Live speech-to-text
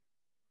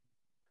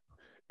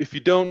If you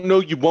don't know,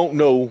 you won't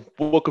know.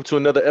 Welcome to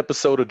another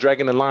episode of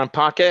Dragon and Line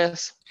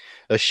Podcast.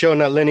 A show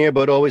not linear,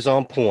 but always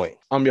on point.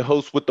 I'm your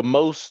host with the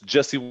most,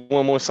 Jesse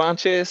One More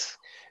Sanchez.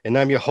 And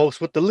I'm your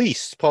host with the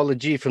least, Paula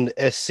G from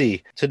the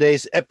SC.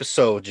 Today's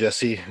episode,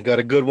 Jesse, got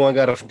a good one,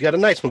 got a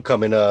nice one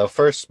coming.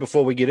 First,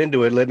 before we get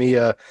into it, let me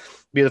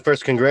be the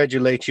first to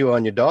congratulate you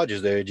on your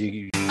Dodgers there.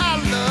 I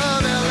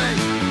love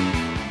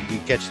LA. You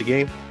catch the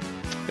game?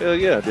 Hell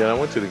yeah, I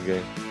went to the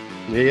game.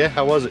 Yeah,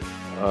 how was it?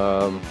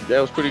 Yeah,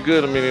 it was pretty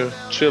good. I mean, it was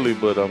chilly,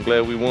 but I'm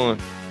glad we won.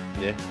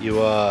 Yeah, you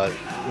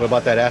what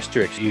about that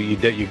asterisk? You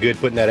good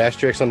putting that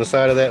asterisk on the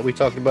side of that we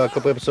talked about a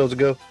couple episodes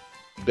ago?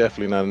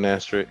 Definitely not an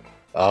asterisk.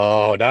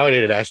 Oh, now I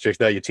need an asterisk.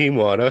 Now your team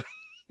won,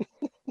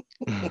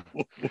 huh?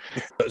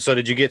 So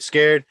did you get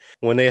scared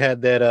when they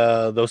had that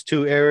those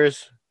two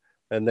errors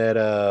and that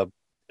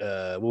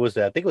what was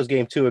that? I think it was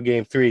game 2 or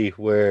game 3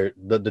 where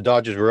the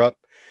Dodgers were up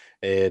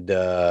and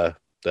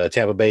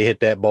Tampa Bay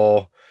hit that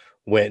ball,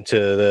 went to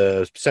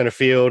the center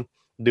field.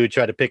 Dude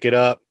tried to pick it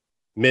up,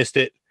 missed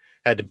it,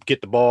 had to get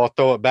the ball,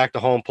 throw it back to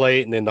home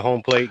plate, and then the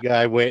home plate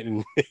guy went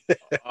and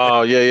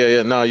Oh,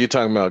 yeah. No, you're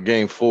talking about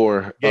game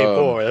 4. Game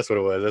 4, that's what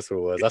it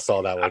was. I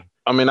saw that one.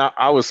 I mean,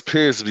 I was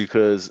pissed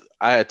because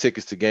I had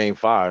tickets to game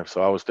 5,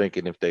 so I was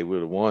thinking if they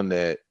would have won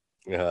that,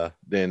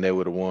 then they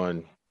would have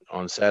won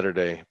on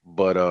Saturday.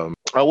 But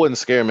I wasn't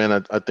scared,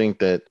 man. I think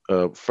that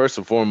first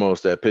and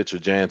foremost, that pitcher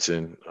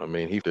Jansen, I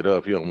mean, he it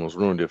up. He almost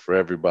ruined it for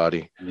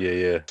everybody.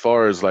 Yeah. As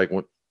far as like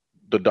when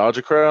the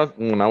Dodger crowd,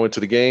 when I went to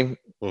the game,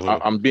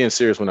 I'm being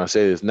serious when I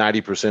say this.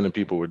 90% of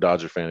people were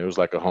Dodger fans. It was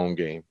like a home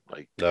game.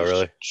 Like, oh,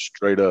 really?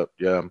 Straight up,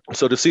 yeah.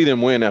 So to see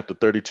them win after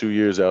 32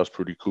 years, that was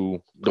pretty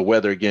cool. The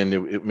weather again,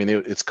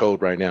 it's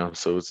cold right now,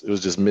 so it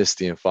was just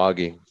misty and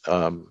foggy,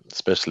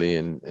 especially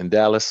in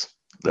Dallas.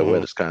 The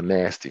weather's kind of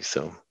nasty.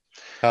 So,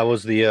 how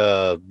was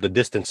the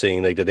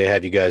distancing? Like, did they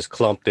have you guys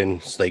clumped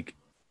in like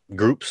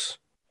groups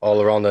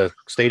all around the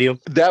stadium?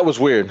 That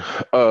was weird,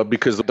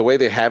 because the way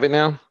they have it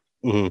now.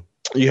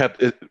 You have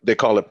they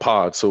call it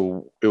pod.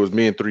 So it was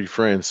me and 3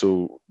 friends.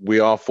 So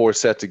we all 4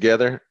 sat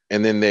together,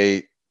 and then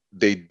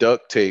they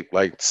duct tape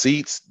like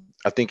seats.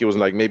 I think it was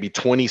like maybe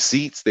 20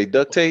 seats they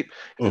duct tape,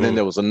 and then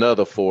there was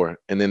another 4,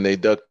 and then they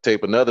duct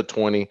tape another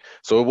 20.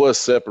 So it was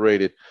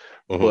separated,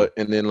 but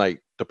and then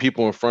like the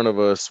people in front of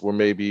us were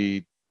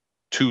maybe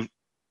two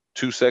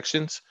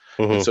sections.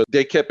 And so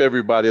they kept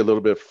everybody a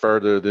little bit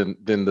further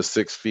than the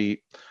 6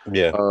 feet.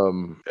 Yeah.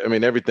 I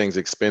mean, everything's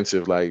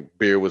expensive. Like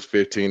beer was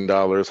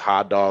 $15,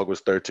 hot dog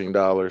was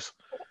 $13.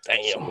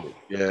 Damn. So,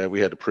 yeah,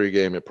 we had to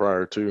pregame it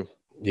prior to.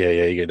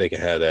 Yeah, they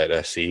can have that.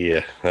 I see.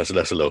 Yeah, that's a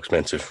little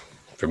expensive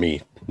for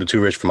me. They're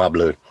too rich for my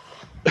blood.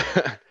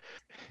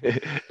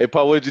 Hey,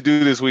 Paul, what'd you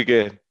do this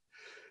weekend?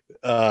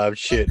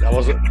 Shit, I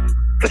wasn't.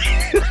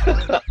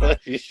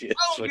 Shit,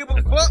 I don't give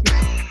a fuck.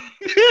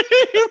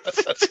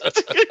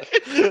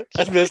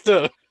 That's messed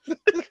up.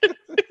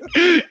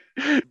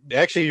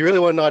 Actually, you really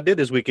want to know what I did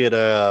this weekend?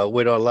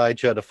 Went online,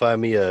 tried to find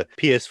me a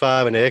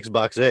PS5 and an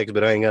Xbox X,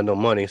 but I ain't got no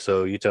money.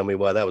 So you tell me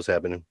why that was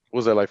happening.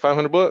 Was that like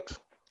 $500?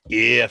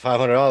 Yeah,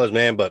 $500,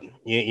 man. But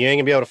you ain't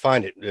gonna be able to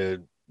find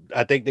it.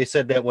 I think they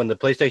said that when the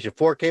PlayStation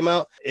 4 came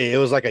out, it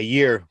was like a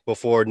year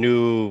before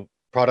new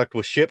product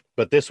was shipped.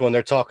 But this one,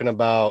 they're talking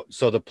about.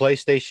 So the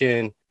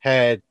PlayStation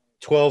had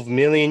 12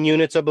 million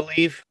units, I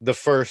believe, the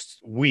first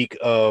week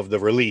of the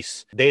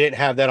release. They didn't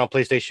have that on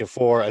PlayStation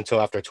 4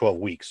 until after 12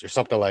 weeks or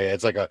something like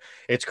that.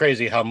 It's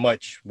crazy how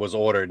much was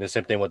ordered. And the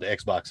same thing with the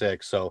Xbox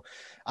X. So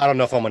I don't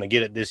know if I'm going to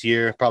get it this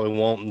year. Probably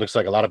won't. Looks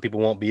like a lot of people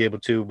won't be able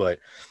to, but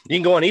you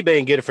can go on eBay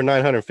and get it for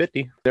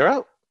 $950. They're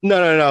out?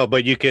 No.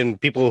 But you can,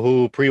 people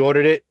who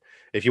pre-ordered it,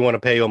 if you want to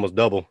pay almost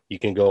double, you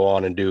can go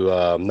on and do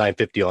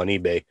 $950 on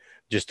eBay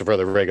just for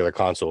the regular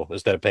console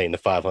instead of paying the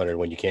 $500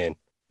 when you can.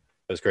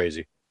 That's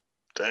crazy.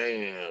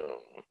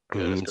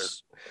 Damn.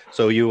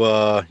 So you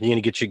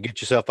gonna get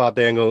yourself out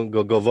there and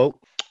go vote?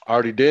 I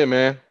already did,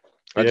 man.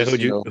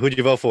 Who'd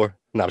you vote for?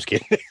 No, I'm just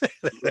kidding.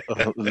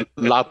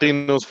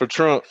 Latinos for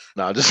Trump.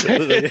 Nah, just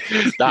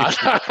nah,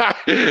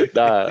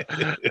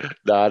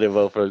 I didn't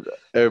vote for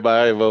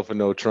everybody. I didn't vote for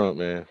no Trump,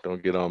 man.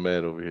 Don't get all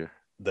mad over here.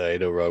 Nah,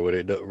 ain't no wrong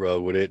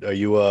with it. Are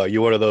you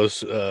one of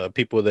those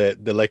people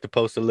that like to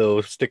post the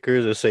little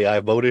stickers and say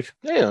I voted?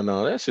 Hell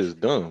no, that's just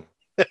dumb.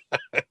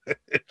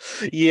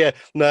 Yeah,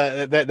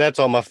 no, that's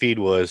all my feed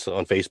was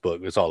on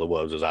Facebook. That's all it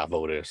was I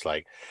voted. It's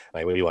like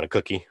what do you want, a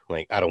cookie?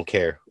 Like, I don't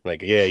care.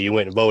 Like, yeah, you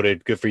went and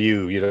voted, good for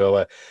you.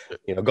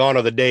 Gone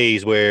are the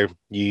days where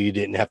you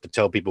didn't have to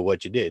tell people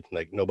what you did.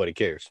 Like, nobody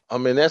cares. I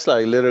mean, that's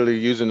like literally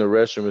using the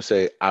restroom and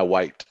say I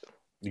wiped.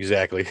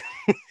 Exactly.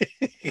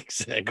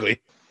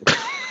 Exactly.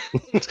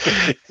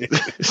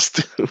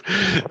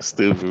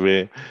 Stupid,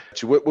 man.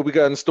 What we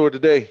got in store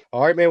today?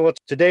 All right, man. Well,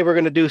 today we're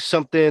going to do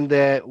something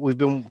that we've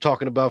been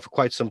talking about for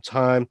quite some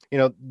time.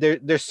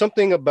 There's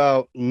something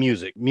about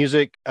music.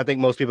 Music, I think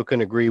most people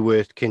can agree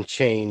with, can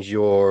change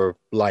your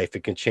life.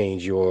 It can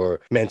change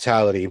your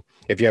mentality.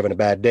 If you're having a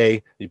bad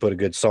day, you put a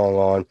good song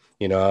on.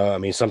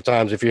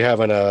 Sometimes if you're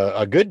having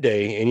a good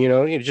day and,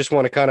 you just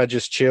want to kind of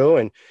just chill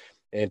and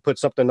and put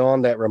something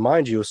on that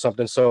reminds you of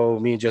something. So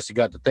me and Jesse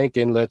got to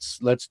thinking, let's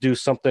do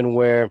something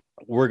where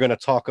we're going to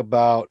talk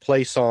about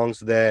play songs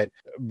that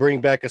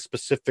bring back a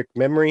specific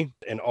memory,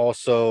 and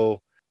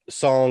also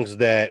songs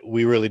that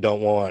we really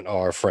don't want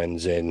our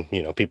friends and,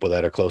 you know, people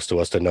that are close to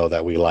us to know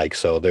that we like.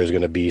 So there's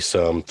going to be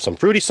some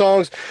fruity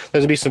songs, there's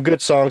going to be some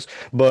good songs,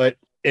 but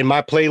in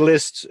my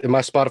playlist, in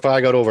my Spotify,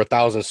 I got over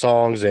 1,000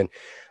 songs, and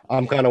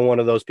I'm kind of one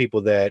of those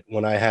people that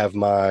when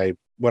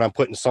I'm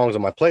putting songs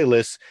on my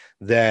playlist,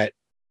 that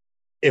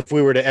if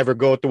we were to ever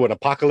go through an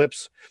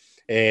apocalypse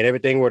and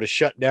everything were to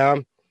shut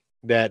down,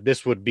 that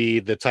this would be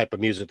the type of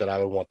music that I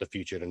would want the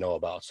future to know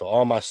about. So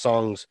all my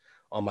songs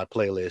on my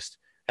playlist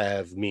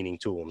have meaning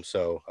to them.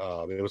 So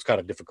it was kind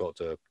of difficult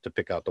to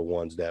pick out the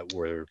ones that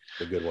were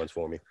the good ones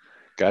for me.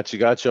 Got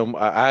you.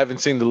 I haven't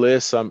seen the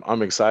list.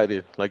 I'm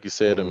excited. Like you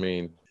said, I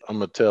mean, I'm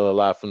gonna tell a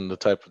lot from the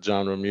type of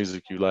genre of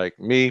music you like.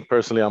 Me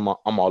personally, I'm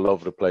all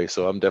over the place,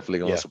 so I'm definitely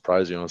gonna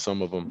surprise you on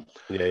some of them.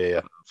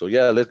 Yeah. So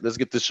yeah, let's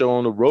get this show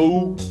on the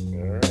road.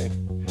 All right.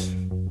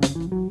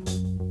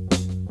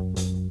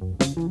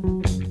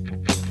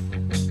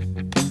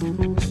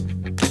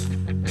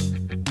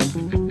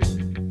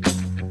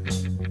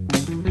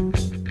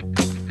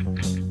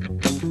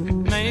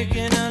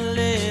 Making a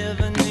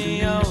living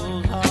the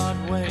old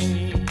hard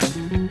way,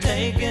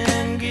 taking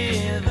and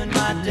giving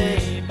my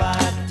day by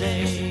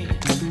day.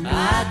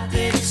 I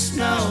did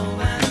snow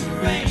and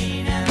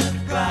rain and the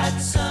bright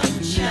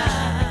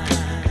sunshine.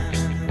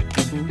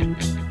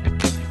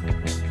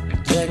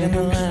 Taking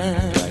the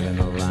line.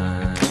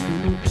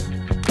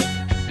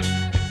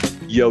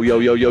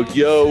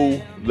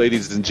 Yo,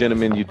 ladies and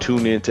gentlemen, you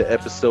tune in to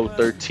episode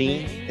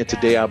 13, and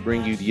today I'll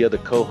bring you the other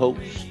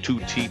co-host, 2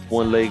 teeth,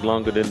 1 leg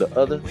longer than the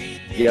other.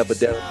 Yeah, but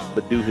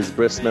do his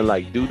breath smell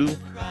like doo-doo.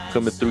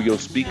 Coming through your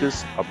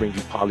speakers, I'll bring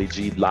you Polly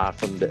G live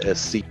from the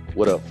SC.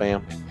 What up,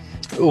 fam?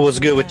 What's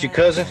good with you,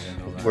 cousin?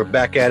 We're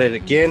back at it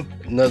again.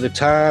 Another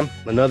time,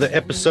 another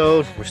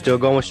episode. We're still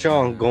going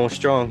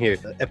strong here.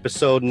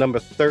 Episode number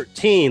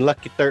 13,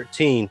 lucky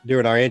 13.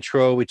 During our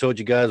intro, we told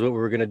you guys what we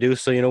were going to do.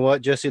 So you know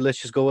what, Jesse, let's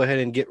just go ahead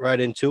and get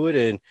right into it.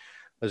 And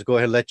let's go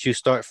ahead and let you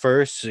start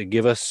first.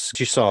 Give us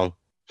your song.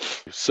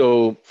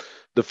 So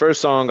the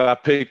first song I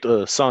picked,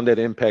 a song that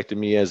impacted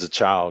me as a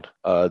child.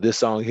 This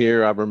song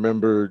here, I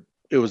remember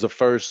it was the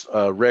first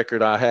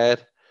record I had.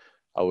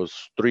 I was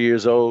 3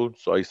 years old,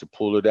 so I used to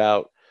pull it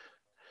out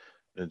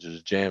and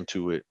just jam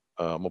to it.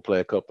 I'm gonna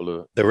play a couple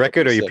of the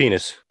record or your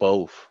penis?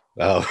 Both.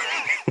 Oh.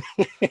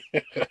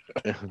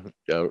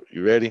 Yo,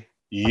 you ready?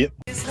 Yep.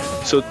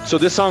 So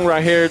this song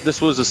right here,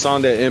 this was a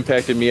song that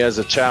impacted me as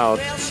a child.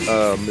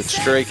 It's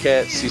Stray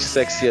Cats, She's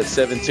Sexy at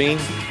 17.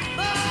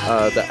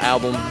 The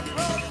album,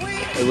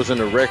 it was in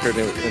a record,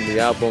 and the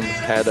album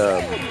had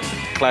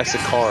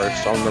classic cars.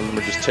 So I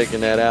remember just taking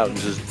that out and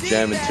just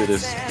jamming to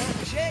this.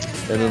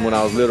 And then when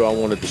I was little, I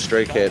wanted the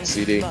Stray Cats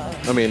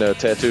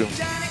tattoo.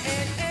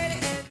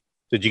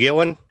 Did you get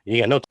one? You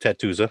got no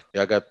tattoos, huh?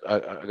 Yeah, I got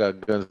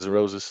Guns N'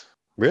 Roses.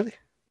 Really?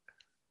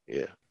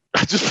 Yeah.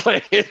 I just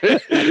playing it.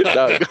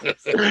 No,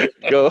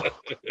 go.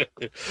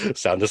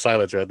 Sound of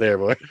silence right there,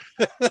 boy.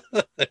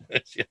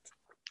 Shit.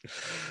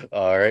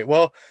 All right.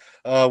 Well,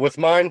 with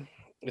mine,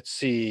 let's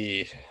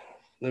see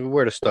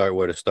where to start.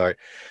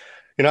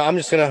 You know, I'm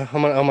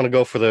gonna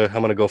go for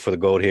the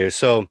gold here.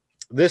 So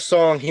this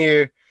song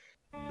is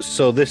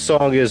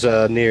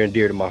near and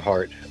dear to my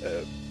heart.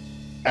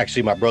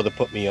 Actually, my brother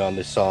put me on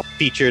this song.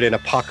 Featured in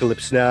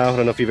Apocalypse Now. I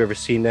don't know if you've ever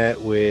seen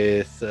that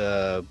with,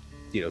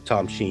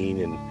 Tom Sheen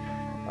and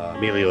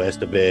Emilio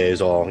Estevez,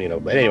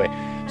 But anyway,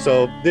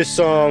 so this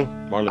song,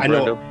 Marlon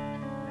Brando.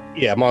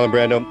 Yeah, Marlon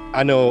Brando.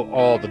 I know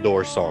all the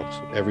Doors songs.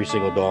 Every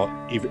single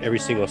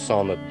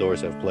song that the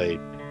Doors have played,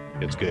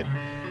 it's good.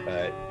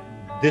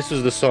 This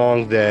is the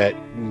song that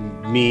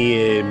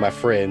me and my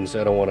friends,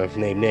 I don't want to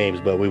name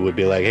names, but we would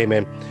be like, hey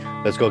man,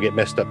 let's go get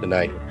messed up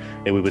tonight.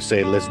 And we would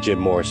say, let's Jim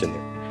Morrison it.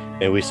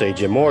 And we say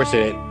Jim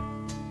Morrison,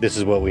 this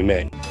is what we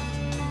meant.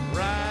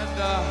 Ride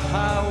the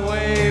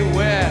highway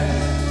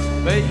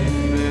west, baby.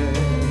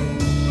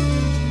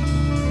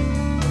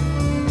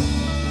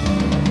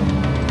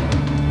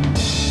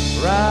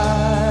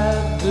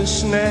 Ride the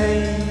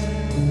snake.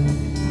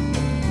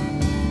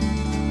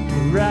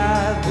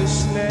 Ride the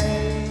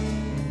snake.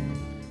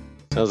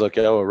 Sounds like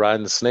y'all were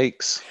riding the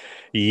snakes.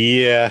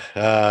 Yeah,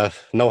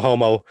 no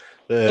homo.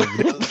 Did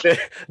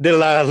a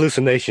lot of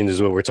hallucinations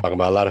is what we're talking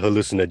about. A lot of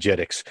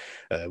hallucinogenics.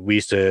 We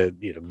used to,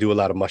 do a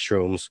lot of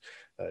mushrooms,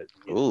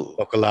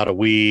 smoke a lot of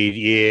weed.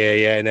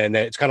 Yeah. And then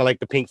it's kind of like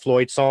the Pink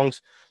Floyd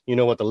songs,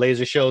 with the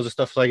laser shows and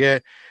stuff like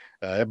that.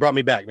 It brought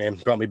me back, man.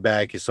 It brought me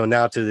back. So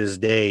now to this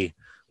day,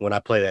 when I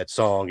play that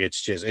song, it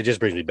just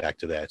brings me back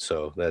to that.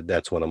 So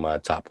that's one of my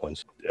top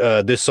ones.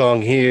 This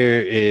song here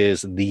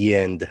is "The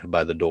End"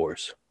 by the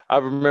Doors.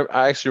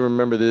 I actually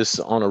remember this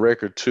on a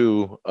record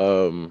too.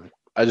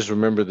 I just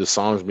remember the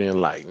songs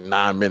being like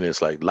 9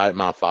 minutes, like "Light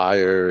My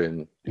Fire"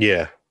 and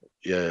yeah.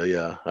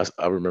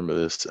 I remember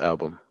this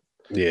album.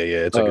 Yeah,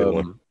 it's a good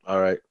one.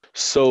 All right,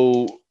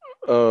 so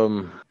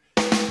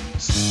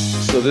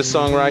this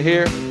song right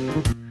here,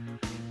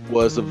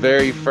 was the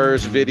very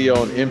first video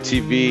on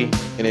MTV,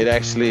 and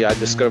I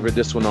discovered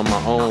this one on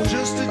my own.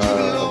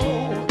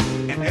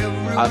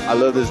 I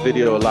love this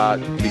video a lot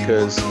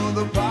because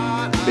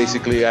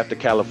basically after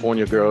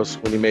California Girls,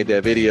 when he made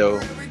that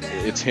video,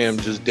 it's him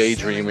just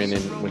daydreaming,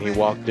 and when he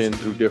walked in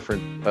through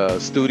different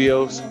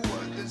studios,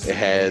 it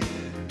had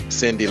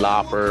Cyndi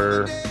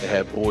Lauper, it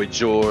had Boy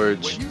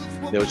George,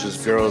 there was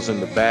just girls in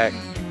the back.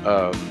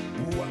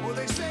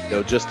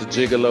 Just a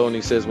gigolo, and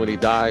he says when he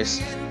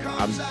dies,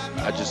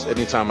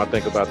 anytime I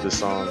think about this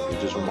song,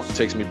 it just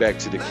takes me back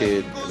to the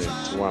kid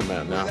and to where I'm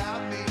at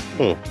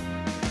now.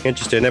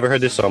 Interesting. Never heard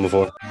this song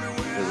before.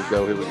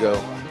 Here we go.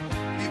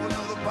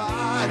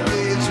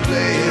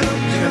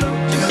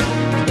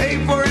 Pay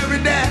for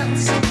every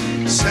dance,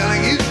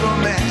 selling his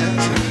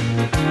romance.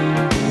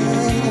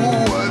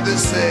 Ooh, what they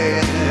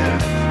say.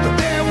 But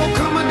there will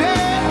come a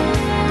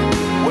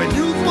day when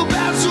youth will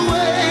pass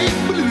away.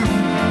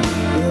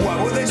 What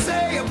will they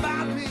say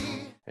about me?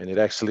 And it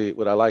actually,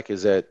 what I like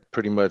is that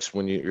pretty much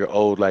when you're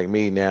old like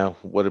me now,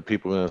 what are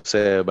people going to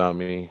say about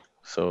me?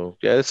 So,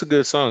 yeah, it's a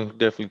good song.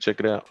 Definitely check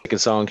it out. The second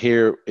song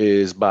here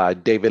is by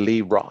David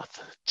Lee Roth,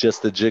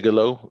 Just a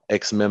Gigolo,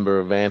 ex-member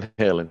of Van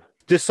Halen.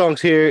 This song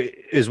here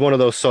is one of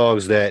those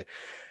songs that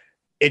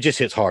it just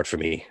hits hard for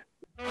me.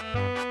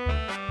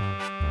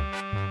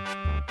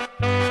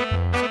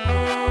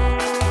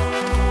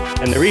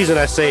 And the reason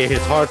I say it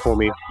hits hard for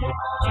me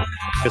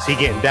is he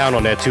getting down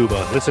on that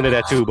tuba. Listen to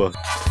that tuba.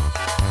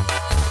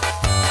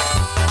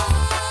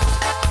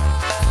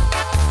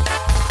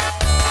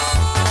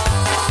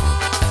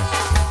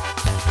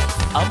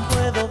 Aún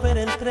puedo ver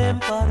el tren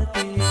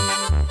partir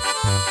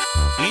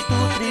y tu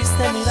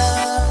triste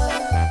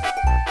mirar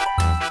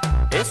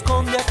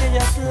esconde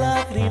aquellas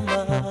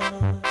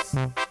lágrimas.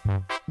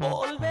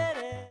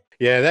 Volveré.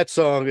 Yeah, that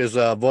song is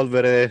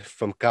Volveré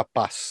from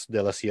Capaz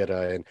de la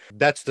Sierra. And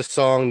that's the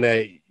song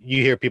that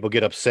you hear people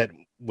get upset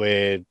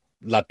with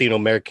Latino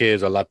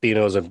Americans or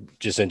Latinos and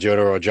just in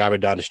general, or driving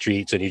down the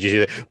streets, and you just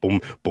hear boom,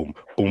 boom,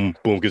 boom,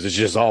 boom, because it's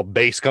just all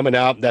bass coming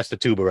out. That's the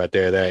tuba right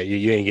there. That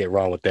you ain't get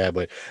wrong with that.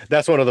 But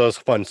that's one of those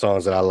fun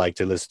songs that I like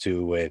to listen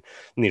to when I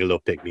need a little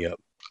pick me up.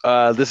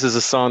 This is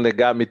a song that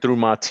got me through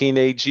my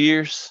teenage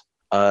years.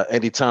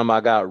 Anytime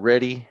I got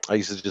ready, I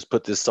used to just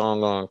put this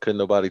song on. Couldn't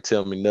nobody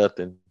tell me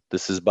nothing.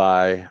 This is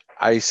by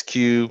Ice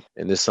Cube,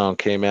 and this song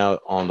came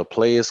out on the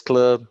Players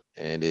Club,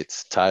 and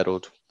it's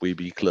titled We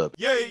Be Club.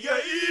 Yeah.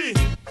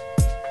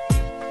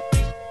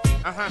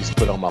 Just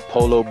put on my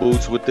polo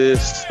boots with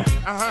this,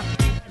 and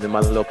then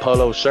my little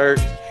polo shirt.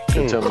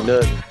 Couldn't tell me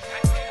nothing.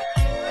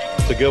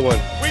 It's a good one.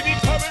 We be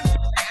coming.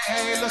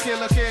 Hey, look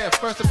here.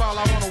 First of all,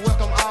 I want to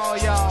welcome all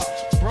y'all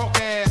broke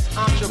ass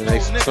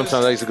entrepreneurs.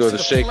 Sometimes I used to go to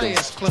Shake 'em.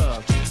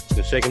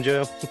 The Shake 'em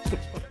Jail.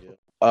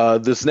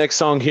 This next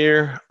song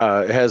here,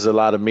 it has a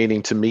lot of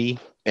meaning to me,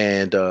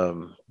 and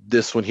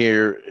this one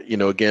here,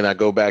 again, I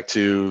go back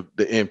to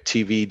the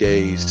MTV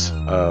days.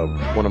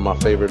 One of my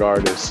favorite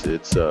artists,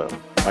 it's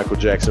Michael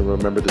Jackson,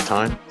 Remember the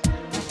Time.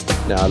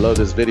 Now, I love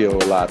this video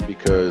a lot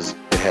because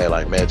it had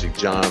like Magic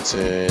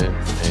Johnson,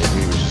 and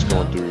he was just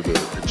going through the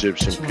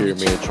Egyptian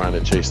pyramid trying to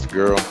chase the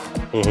girl.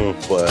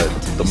 But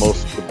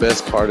the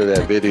best part of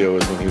that video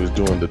is when he was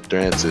doing the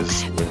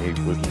dances, when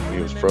he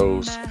was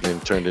froze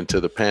and turned into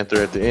the panther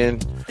at the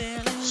end.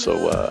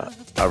 So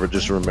I would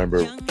just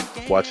remember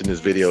watching this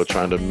video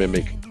trying to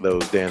mimic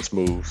those dance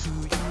moves.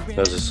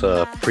 Was this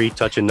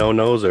pre-touching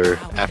no-nos or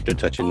after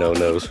touching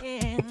no-nos?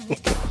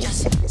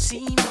 Just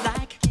seemed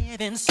like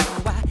giving, so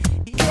I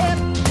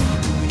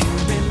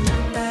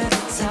remember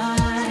the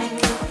time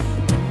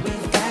we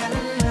fell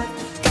in love.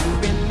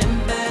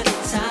 Remember the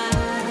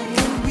time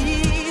we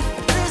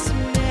first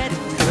met,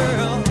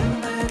 girl.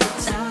 Remember the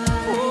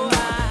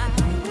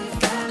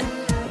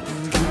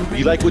time.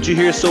 You like what you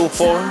hear so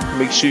far?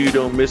 Make sure you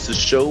don't miss the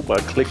show by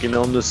clicking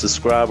on the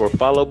subscribe or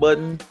follow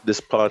button.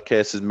 This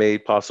podcast is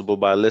made possible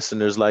by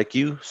listeners like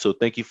you, so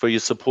thank you for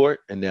your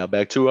support. And now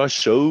back to our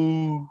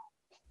show.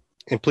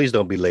 And please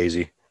don't be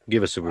lazy.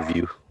 Give us a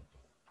review.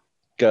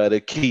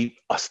 Gotta keep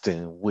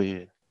Austin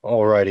with.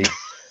 Alrighty.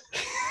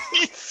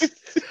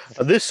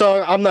 This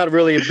song, I'm not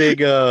really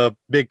a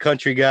big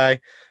country guy.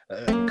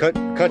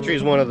 Country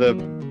is one of the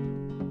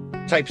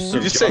types of.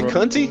 Did you say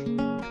cunty?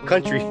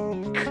 Country.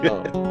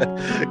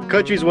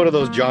 Country is one of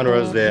those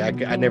genres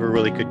that I never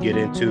really could get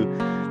into.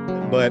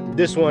 But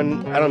this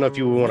one, I don't know if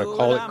you want to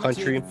call it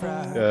country.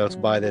 It's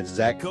by that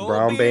Zac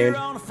Brown band,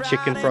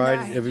 Chicken Fried.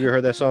 Have you ever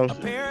heard that song?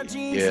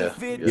 Yeah.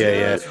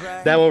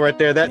 That one right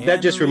there,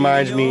 that just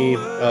reminds me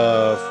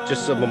of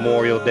just a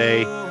Memorial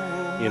Day,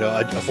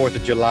 a 4th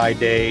of July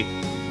day.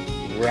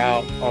 We're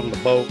out on the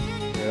boat,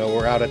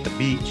 we're out at the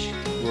beach.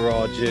 We're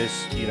all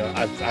just,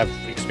 I've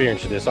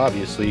experienced this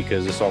obviously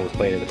because the song was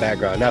playing in the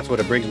background. And that's what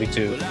it brings me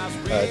to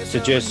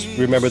just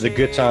remember the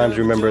good times.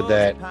 Remember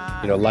that,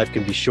 life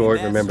can be short.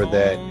 Remember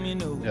that,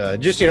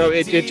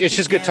 it's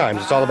just good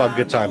times. It's all about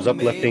good times,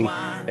 uplifting.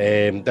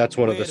 And that's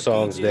one of the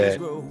songs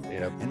that,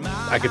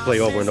 I could play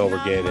over and over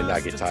again and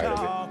not get tired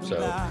of it. So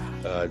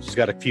just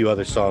got a few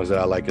other songs that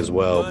I like as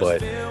well.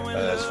 But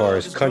as far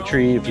as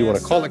country, if you want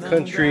to call it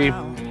country,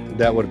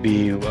 that would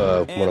be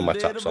one of my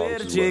top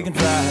songs as well.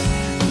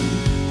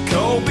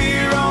 Cold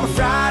beer on a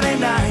Friday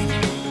night,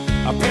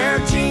 a pair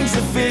of jeans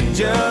that fit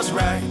just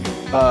right.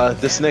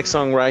 This next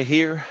song right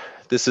here,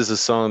 this is a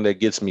song that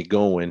gets me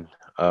going.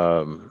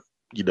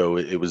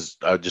 It was,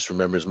 I just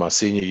remember it's my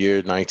senior year,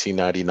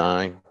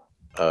 1999,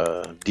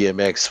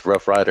 DMX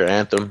Rough Rider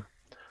Anthem.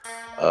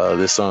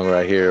 This song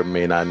right here, I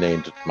mean, I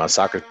named my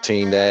soccer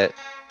team that.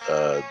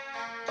 I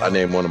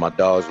named one of my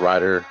dogs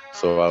Ryder,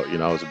 so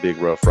I was a big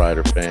Rough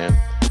Rider fan.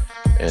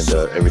 And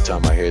every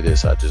time I hear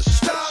this, I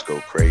just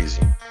go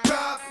crazy.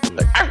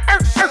 Like,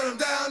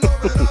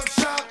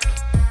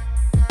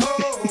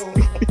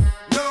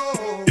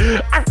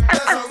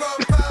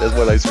 that's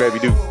what like Scrappy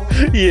do.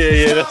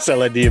 Yeah, that sound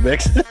like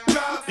DMX.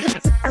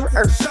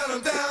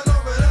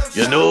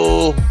 You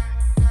know.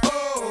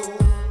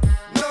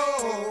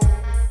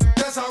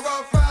 That's how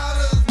Rough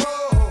Riders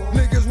roll.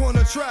 Niggas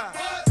wanna try,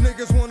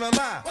 niggas wanna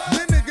lie,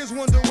 then niggas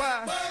wonder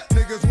why,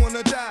 niggas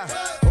wanna die.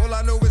 All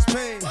I know is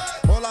pain,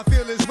 all I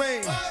feel is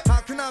rain.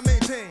 How can I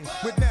maintain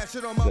with that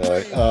shit on my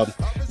brain?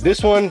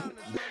 This one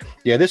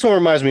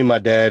reminds me of my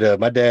dad.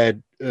 My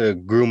dad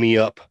grew me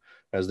up,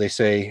 as they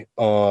say,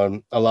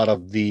 on a lot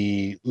of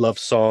the love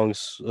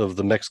songs of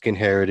the Mexican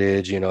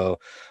heritage,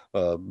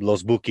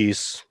 Los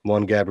Bukis,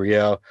 Juan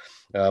Gabriel.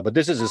 But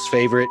this is his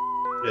favorite.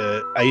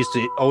 I used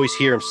to always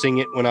hear him sing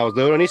it when I was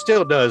little, and he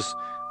still does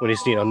when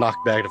he's,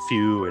 knocked back a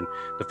few and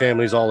the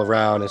family's all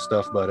around and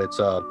stuff. But it's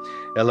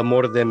El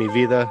Amor de Mi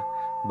Vida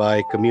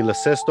by Camila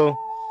Sesto.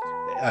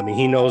 I mean,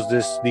 he knows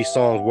these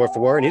songs word for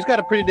word, and he's got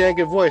a pretty damn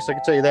good voice, I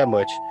can tell you that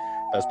much,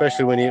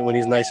 especially when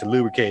he's nice and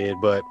lubricated.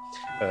 But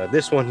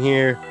this one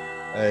here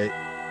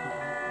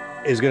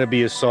is going to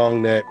be a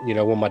song that,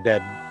 when my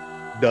dad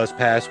does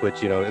pass,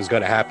 which, is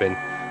going to happen,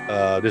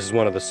 this is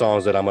one of the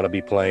songs that I'm going to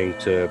be playing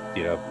to,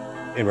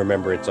 in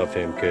remembrance of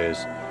him,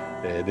 because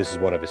this is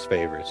one of his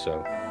favorites.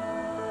 So.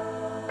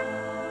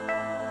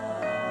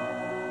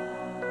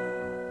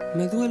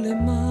 Me duele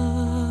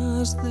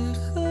más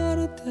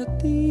dejarte a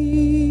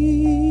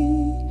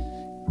ti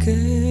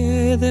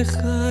que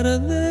dejar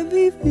de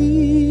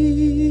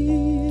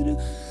vivir.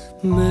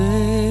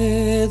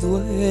 Me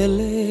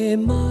duele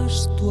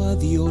más tu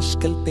adiós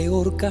que el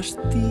peor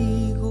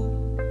castigo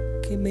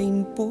que me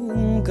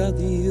imponga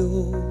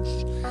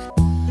Dios.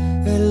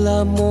 El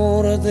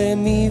amor de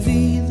mi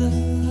vida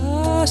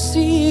ha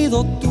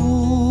sido tú.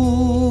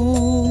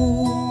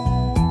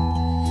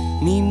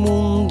 Mi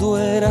mundo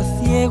era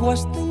ciego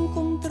hasta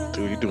encontrar.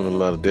 Dude, you're doing a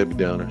lot of Debbie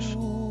Downers.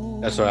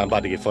 That's why I'm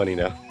about to get funny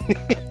now.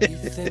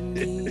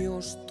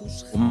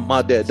 When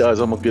my dad dies,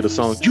 I'm gonna get a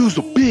song. You's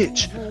a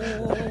bitch.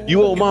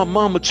 You owe my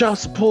mama child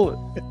support.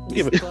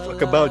 Give a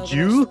fuck about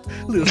you.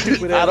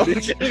 I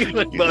don't give a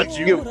fuck about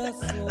you.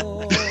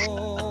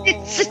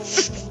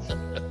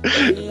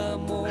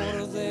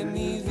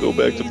 Go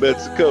back to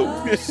Mexico.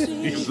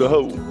 He's a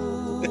hoe.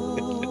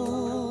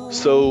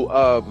 So,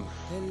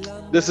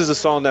 this is a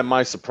song that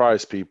might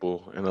surprise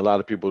people, and a lot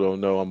of people don't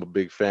know I'm a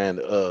big fan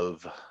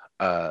of.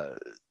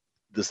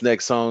 This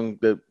next song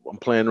that I'm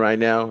playing right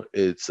now,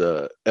 it's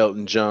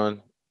Elton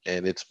John,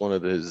 and it's one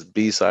of his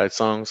B-side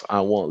songs,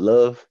 I Want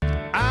Love.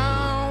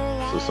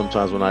 So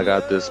sometimes when I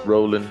got this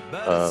rolling,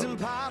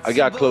 I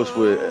got close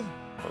with,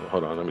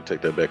 hold on, let me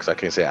take that back, because I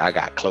can't say I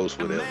got close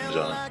with Elton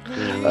John.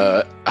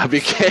 I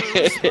became,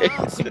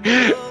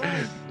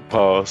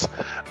 pause.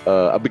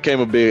 I became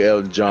a big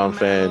Elton John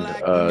fan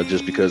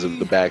just because of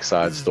the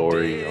backside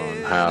story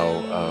on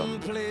how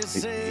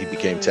he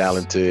became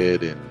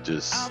talented and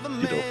just,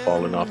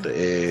 falling off the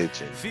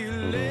edge.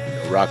 And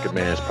Rocket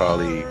Man is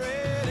probably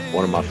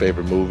one of my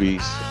favorite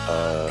movies.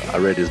 I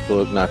read his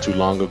book not too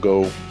long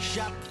ago.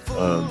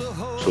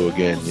 So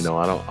again,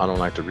 I don't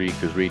like to read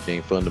because reading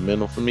ain't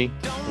fundamental for me.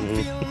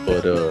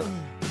 But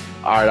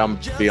all right, I'm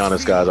be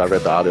honest, guys. I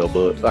read the audio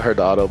book. I heard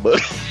the audio book.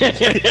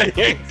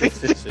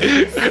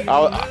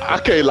 I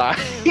can't lie.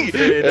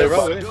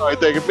 Everybody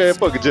thinking, man,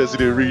 fucking Jesse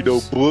didn't read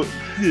no book.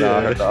 Yeah. No,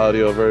 I heard the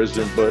audio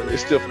version, but it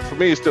still, for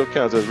me, it still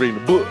counts as reading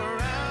the book.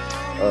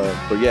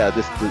 But yeah,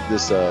 this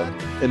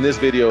in this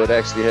video, it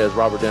actually has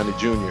Robert Downey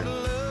Jr.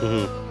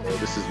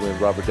 This is when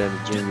Robert Downey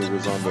Jr.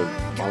 was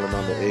falling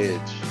on the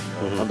edge,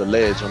 on the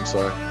ledge. I'm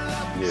sorry.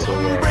 Yeah. So,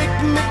 one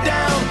breaking me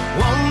down,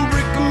 one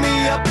breaking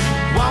me up,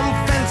 one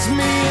fence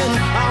me in.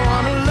 I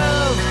wanna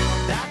love.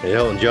 Hey,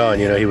 Elton John,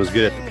 he was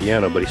good at the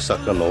piano, but he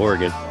sucked on the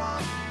organ.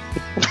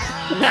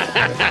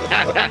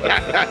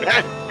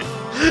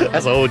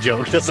 That's an old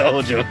joke.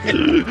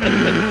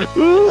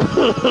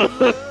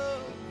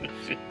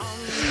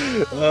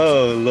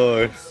 Oh,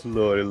 Lord.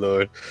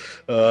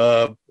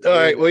 All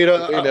right, well, we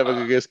never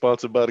gonna get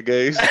sponsored by the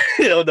gays.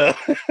 No.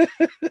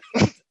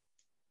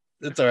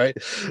 It's all right.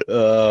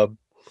 All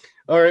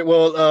right,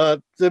 well,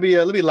 let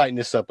me lighten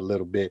this up a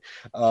little bit.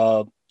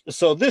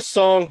 So this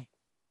song,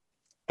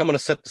 I'm gonna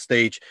set the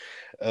stage.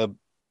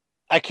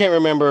 I can't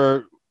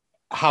remember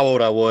how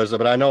old I was,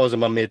 but I know I was in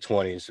my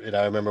mid-20s, and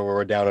I remember we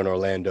were down in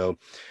Orlando,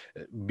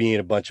 being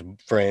a bunch of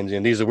friends,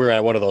 and we were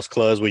at one of those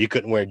clubs where you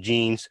couldn't wear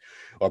jeans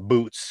or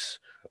boots,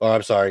 or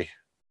I'm sorry,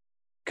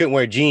 couldn't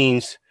wear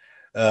jeans,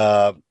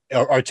 and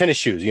or tennis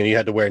shoes. You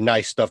had to wear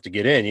nice stuff to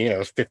get in. It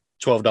was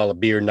 $12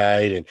 beer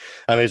night, and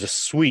I mean, it was a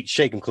sweet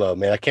shaking club,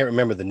 man. I can't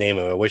remember the name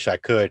of it. I wish I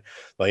could,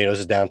 but this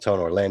is downtown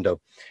Orlando,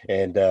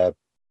 and I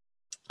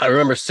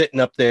remember sitting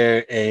up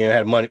there and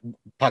had money,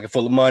 pocket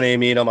full of money.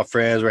 Me and all my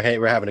friends were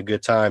having a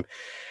good time,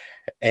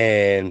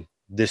 and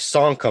this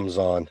song comes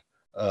on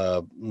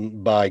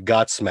by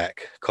Godsmack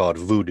called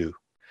Voodoo.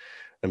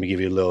 Let me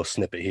give you a little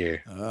snippet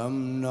here.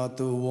 I'm not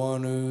the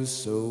one who's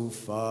so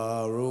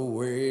far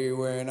away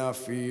when I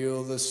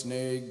feel the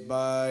snake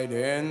bite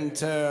and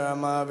tear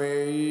my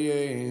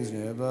veins.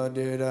 Never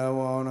did I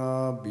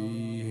wanna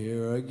be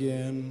here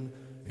again,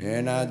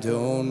 and I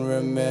don't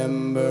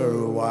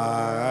remember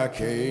why I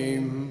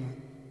came.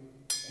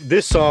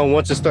 This song,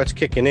 once it starts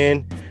kicking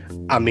in,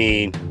 I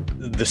mean,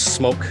 the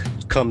smoke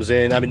comes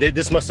in. I mean,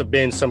 this must have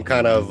been some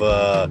kind of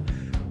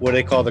what do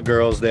they call the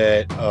girls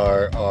that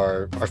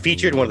are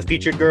featured, one of the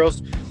featured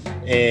girls,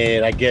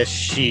 and I guess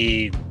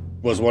she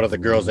was one of the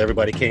girls that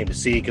everybody came to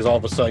see, because all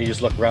of a sudden you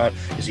just look around,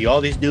 you see all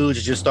these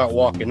dudes just start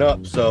walking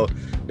up. So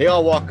they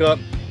all walk up,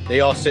 they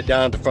all sit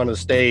down at the front of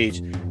the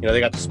stage. They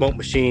got the smoke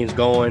machines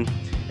going,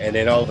 and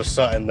then all of a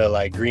sudden the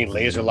like green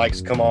laser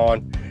lights come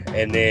on,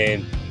 and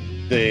then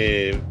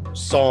the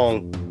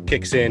song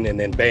kicks in, and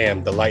then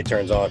bam, the light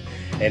turns on.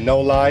 And no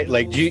lie,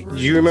 like, do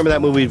you remember that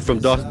movie From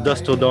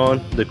Dusk Till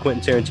Dawn, the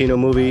Quentin Tarantino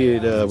movie,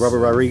 Robert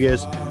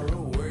Rodriguez?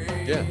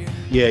 Yeah,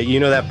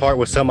 that part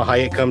where Selma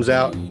Hayek comes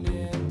out?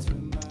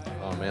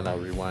 Oh man, I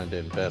rewind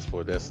it and fast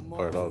forward that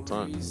part all the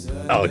time.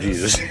 Oh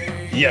Jesus.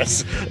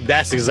 Yes,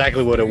 that's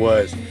exactly what it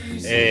was.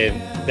 And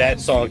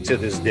that song to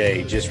this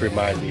day just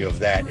reminds me of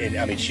that. And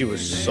I mean, she was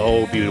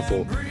so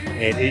beautiful,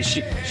 and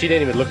she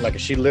didn't even look like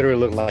she literally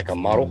looked like a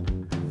model.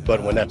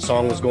 But when that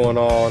song was going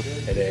on,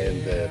 and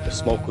then the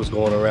smoke was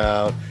going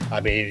around, I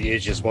mean,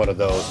 it's just one of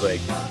those like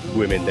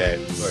women that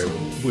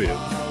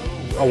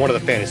are one of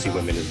the fantasy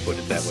women, to put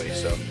it that way.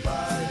 So,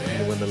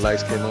 and when the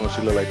lights came on,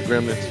 she looked like the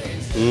Gremlins.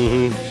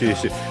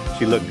 Mm-hmm.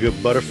 She looked good.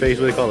 Butterface.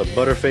 What do they call it?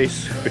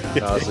 Butterface.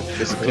 No,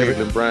 it's a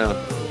Cleveland Brown.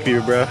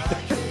 Cleveland Brown.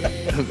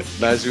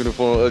 Nice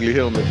uniform, ugly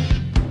helmet.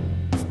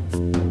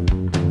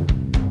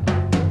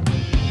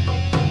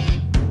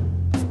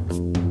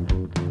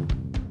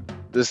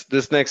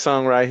 This next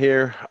song right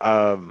here,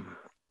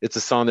 it's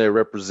a song that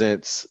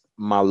represents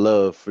my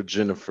love for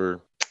Jennifer.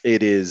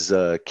 It is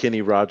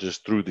Kenny Rogers'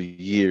 Through the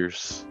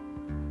Years,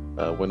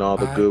 when all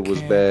the good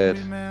was bad.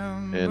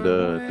 And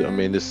I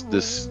mean, this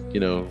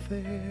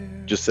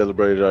just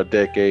celebrated our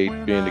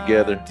decade being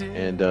together.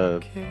 And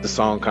the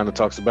song kind of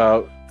talks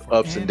about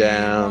ups and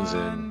downs,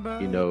 and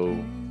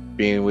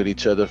being with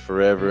each other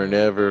forever and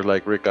ever,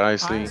 like Rick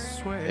Isley.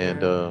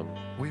 And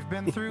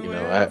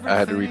I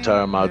had to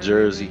retire my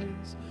jersey.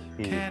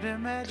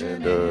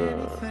 And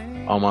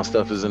all my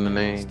stuff is in the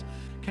name.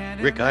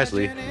 Rick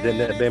Isley, didn't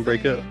that band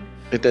break up?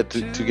 Ain't that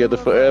together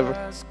forever?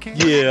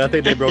 Yeah, I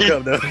think they broke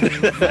up though.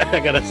 I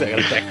gotta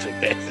fact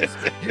check that.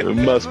 It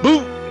must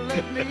boot.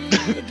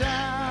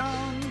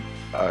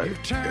 All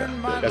right,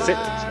 yeah, that's it.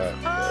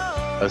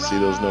 I see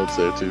those notes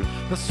there too.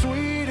 The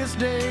sweetest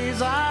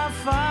days I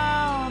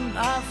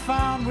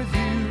found with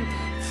you.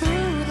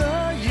 Through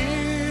the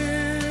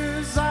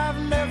years, I've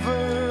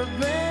never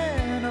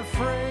been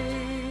afraid.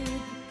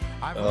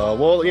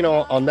 Well,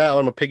 on that, I'm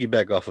gonna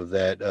piggyback off of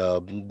that.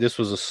 This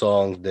was a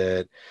song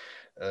that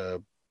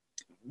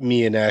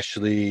me and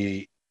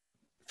Ashley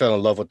fell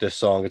in love with. This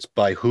song. It's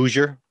by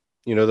Hoosier.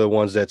 The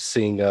ones that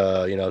sing,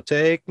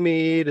 take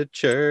me to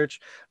church.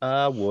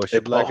 I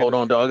worship. Hey, hold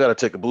on, dog. I gotta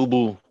take a boo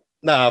boo.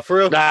 Nah, for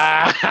real.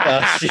 Nah.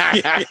 I'm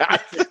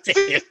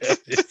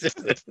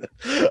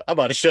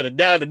about to shut it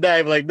down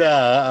tonight. Like,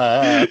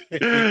 nah,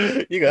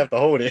 you gonna have to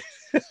hold it.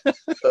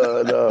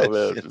 No,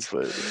 man. It's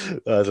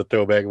a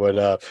throwback.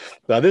 But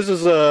now this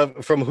is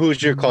from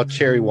Hoosier, called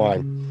Cherry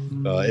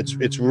Wine.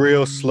 It's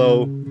real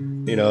slow.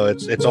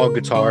 It's all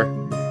guitar,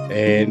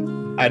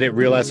 and I didn't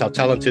realize how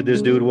talented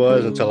this dude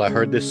was until I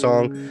heard this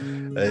song.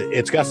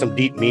 It's got some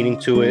deep meaning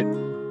to it.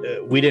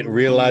 We didn't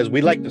realize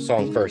we liked the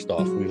song. First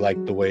off, we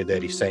liked the way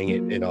that he sang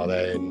it and all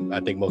that, and I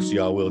think most of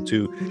y'all will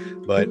too.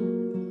 But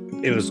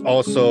it was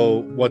also,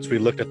 once we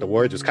looked at the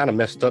words, it's kind of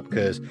messed up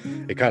because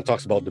it kind of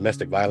talks about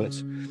domestic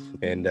violence,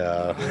 and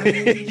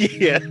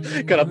yeah,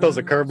 kind of throws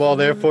a curveball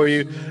there for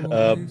you.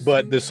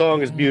 But the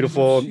song is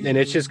beautiful, and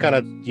it's just kind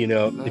of,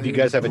 if you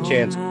guys have a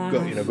chance, go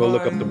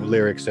look up the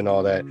lyrics and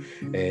all that,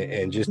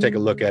 and just take a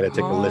look at it,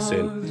 take a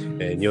listen,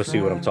 and you'll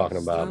see what I'm talking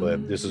about.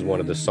 But this is one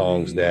of the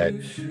songs that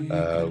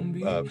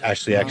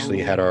Ashley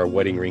actually had our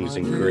wedding rings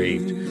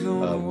engraved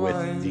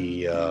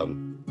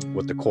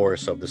with the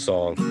chorus of the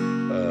song.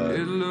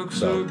 It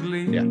looks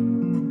ugly, yeah.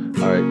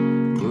 All right,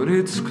 but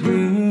it's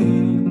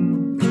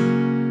clean.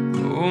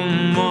 Oh,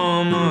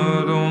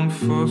 mama, don't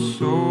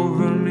fuss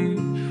over me.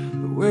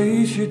 The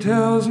way she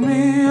tells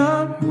me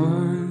I'm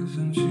hers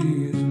and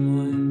she's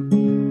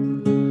mine.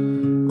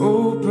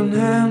 Open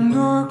hand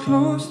or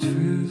closed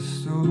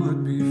fist, oh,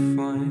 would be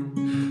fine.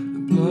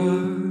 The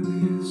blood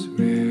is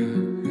rare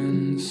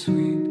and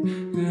sweet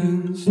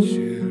as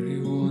cherry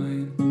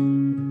wine.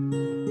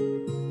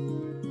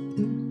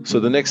 so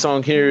the next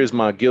song here is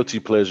my guilty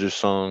pleasure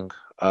song.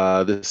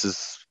 This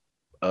is,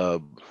 I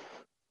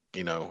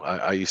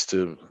used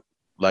to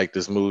like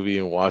this movie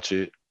and watch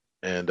it,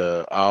 and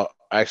I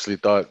actually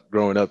thought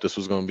growing up this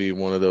was going to be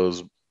one of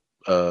those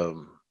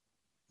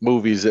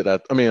movies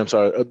that I'm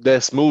sorry,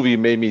 this movie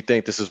made me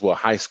think this is what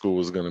high school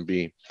was going to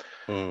be.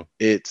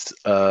 It's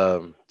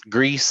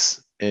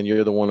Grease, and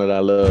You're the One That I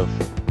Love.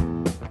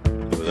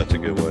 Well, that's a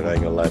good one. I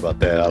ain't gonna lie about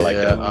that. I like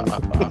that.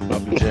 I'll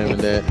be jamming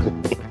that.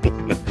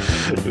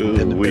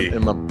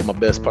 and my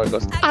best part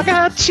goes, I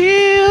got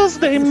chills,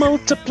 they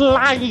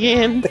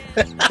multiplying.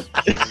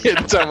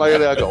 Every time I hear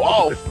that, I go,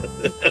 oh.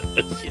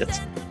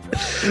 Yes.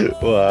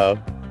 Wow.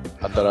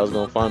 I thought I was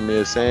gonna find me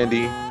a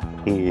Sandy.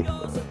 It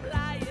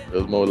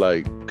was more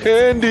like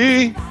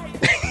candy.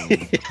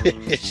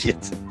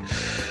 Shit.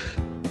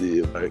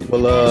 Yeah, like,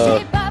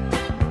 well,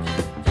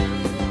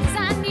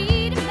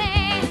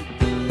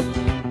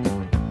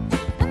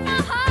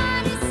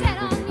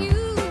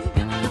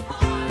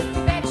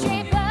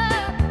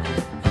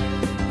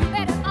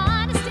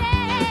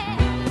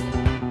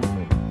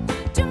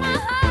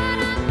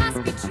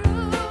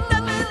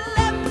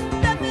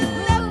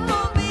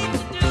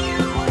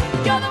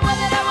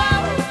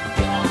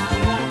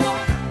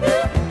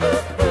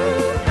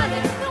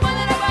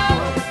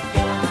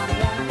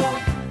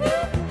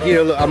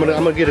 I'm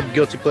gonna get a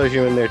guilty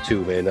pleasure in there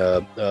too, man.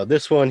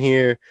 This one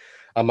here,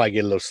 I might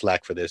get a little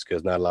slack for this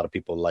because not a lot of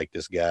people like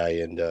this guy,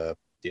 and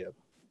yeah,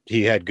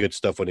 he had good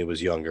stuff when he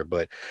was younger.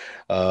 But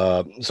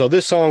so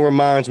this song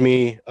reminds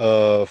me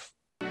of,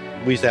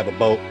 we used to have a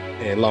boat,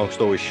 and long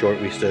story short,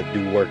 we used to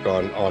do work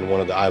on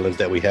one of the islands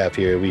that we have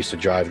here. We used to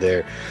drive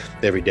there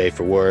every day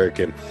for work,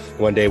 and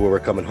one day we were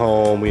coming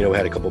home, we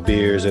had a couple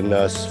beers in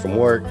us from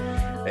work,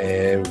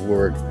 and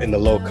we're in the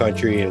low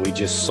country, and we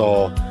just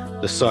saw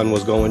the sun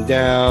was going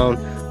down,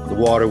 the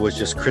water was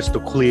just crystal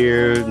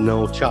clear,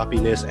 no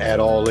choppiness at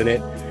all in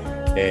it,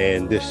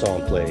 and this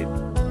song played,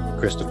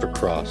 Christopher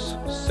Cross,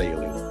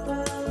 Sailing.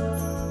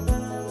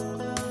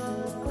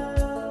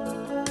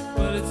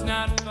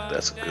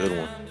 that's a good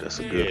one. That's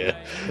a good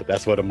one.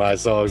 That's one of my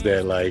songs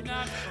that, like,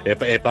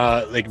 if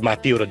I like my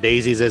field of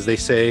daisies, as they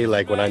say,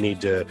 like when I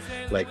need to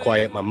like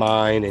quiet my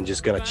mind and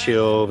just gonna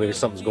chill, maybe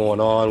something's going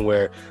on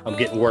where I'm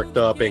getting worked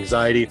up,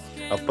 anxiety,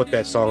 I'll put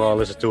that song on,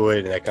 listen to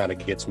it, and that kind of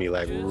gets me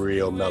like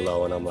real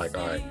mellow, and I'm like,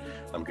 all right,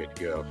 I'm good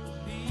to go.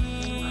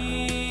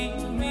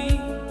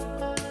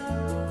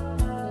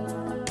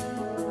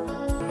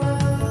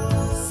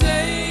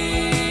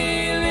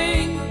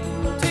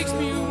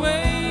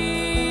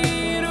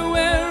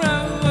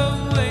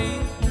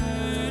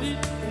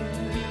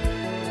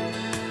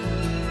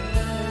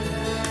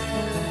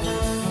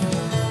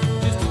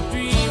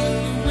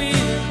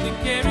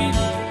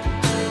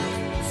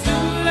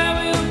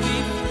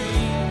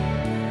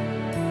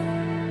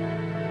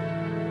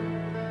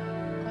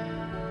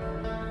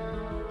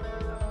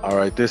 All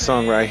right, this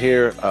song right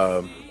here,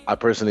 I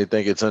personally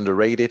think it's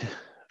underrated.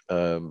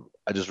 I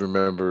just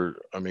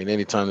remember,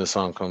 anytime this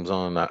song comes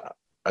on, I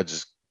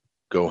just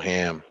go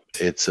ham.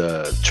 It's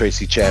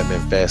Tracy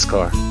Chapman, Fast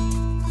Car.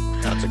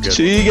 That's a good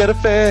She one. got a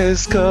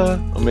fast car.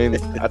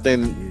 I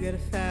think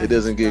it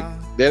doesn't get,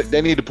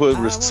 they need to put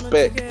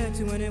respect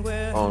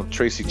on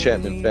Tracy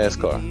Chapman, Fast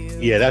Car.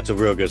 Yeah, that's a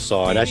real good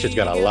song. That shit's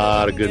got a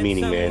lot of good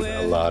meaning, man.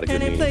 A lot of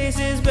good meaning.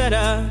 Places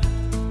better.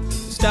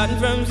 Starting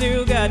from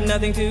zero, got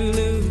nothing to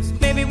lose.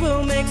 Maybe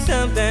we'll make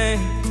something.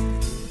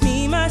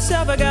 Me,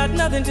 myself, I got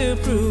nothing to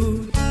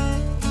prove.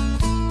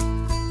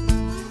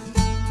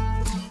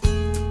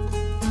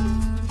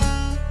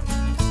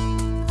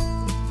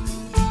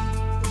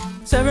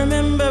 So I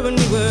remember when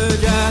we were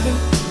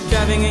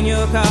driving in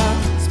your car.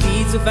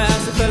 Speed so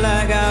fast, I felt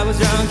like I was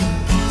drunk.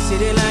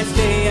 City lights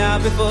stay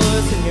out before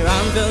us, and your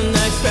arm felt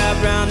nice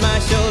wrapped around my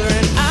shoulder.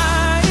 And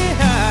I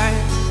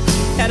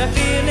had a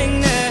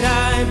feeling that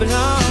I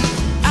belonged.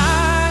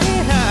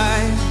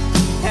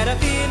 Had a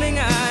feeling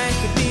I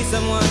could be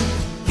someone,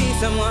 be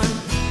someone,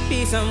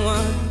 be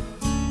someone.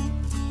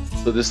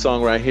 So this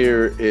song right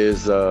here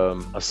is a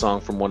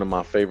song from one of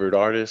my favorite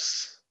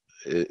artists.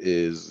 It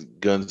is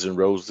Guns N'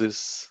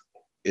 Roses.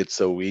 It's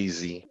So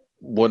Easy.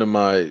 One of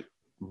my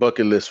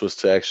bucket lists was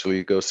to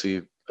actually go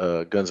see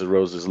Guns N'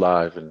 Roses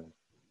live, and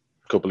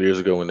a couple of years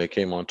ago when they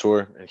came on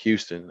tour in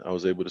Houston, I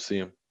was able to see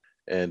them.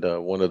 And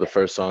one of the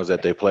first songs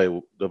that they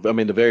played, the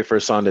very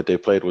first song that they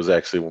played was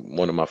actually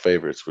one of my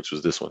favorites, which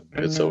was this one,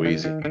 It's So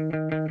Easy. I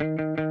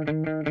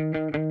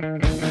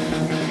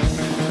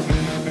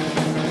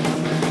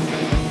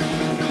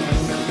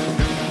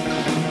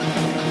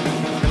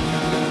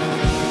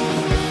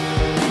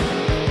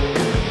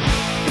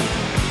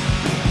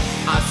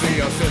see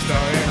your sister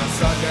in a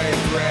Sunday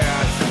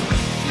dress.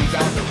 She's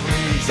out to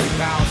please, she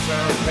pounds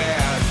her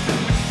past.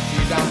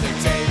 She's out to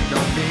take, no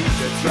need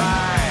to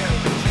try.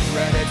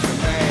 Ready to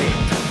make.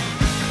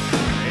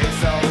 It's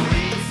so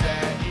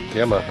easy.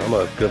 Yeah, I'm a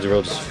Guns N'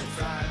 Roses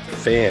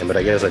fan, but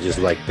I guess I just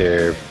like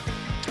their,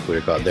 what do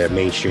you call it, their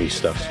mainstream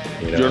stuff.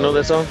 You don't know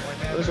that song?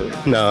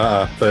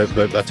 No, but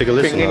I'll take a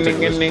listen.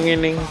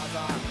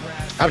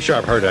 I'm sure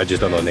I've heard it. I just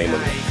don't know the name of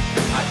it.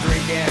 I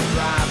drink and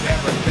drive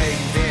everything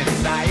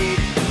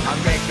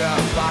the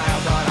fire,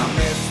 but I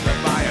missed the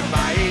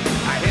firefight.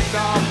 I hit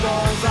the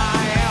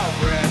bullseye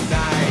every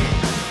night.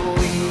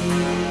 We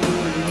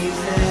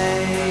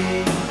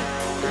say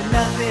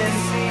nothing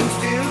seems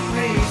to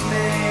please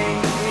me.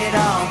 It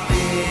all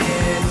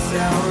feels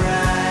so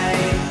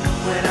right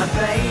when I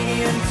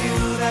fade into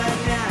the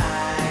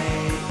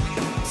night.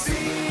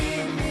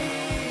 See me.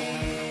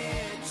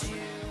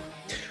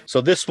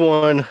 So this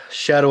one,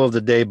 Shadow of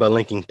the Day by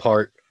Linkin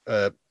Park,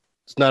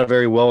 it's not a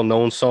very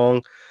well-known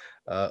song.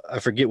 I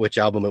forget which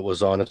album it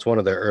was on. It's one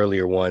of their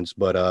earlier ones,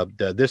 but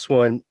this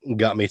one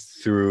got me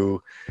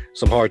through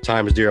some hard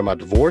times during my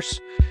divorce.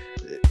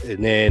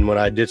 And then when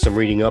I did some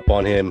reading up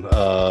on him,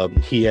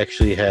 he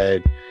actually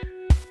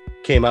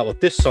came out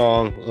with this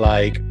song,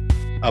 like,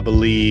 I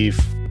believe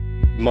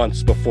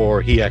months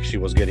before he actually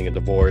was getting a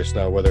divorce.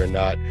 Now, whether or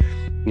not,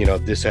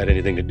 this had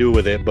anything to do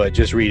with it, but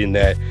just reading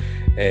that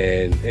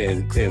and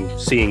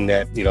seeing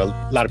that, a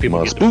lot of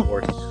people get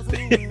divorced.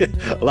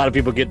 A lot of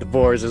people get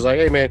divorced. It's like,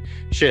 hey man,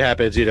 shit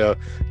happens,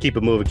 keep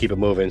it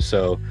moving.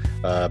 So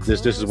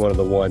this is one of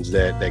the ones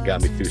that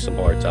got me through some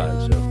hard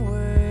times. So.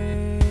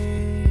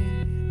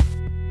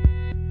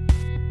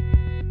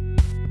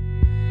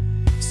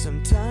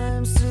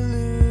 Sometimes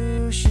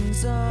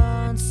solutions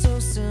aren't so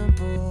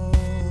simple.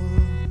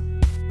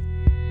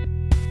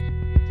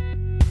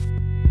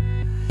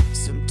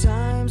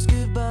 Sometimes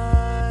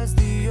goodbye's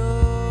the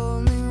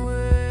only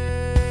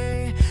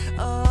way.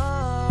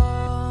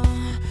 Oh,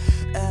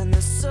 and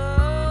the sun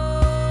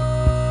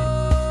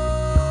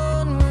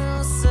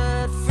will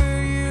set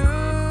for you.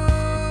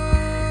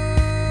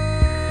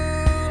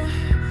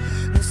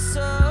 The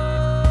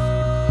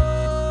sun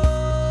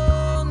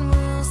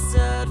will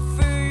set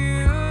for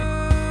you.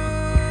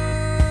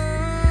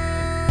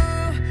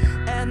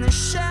 And the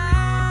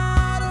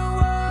shadow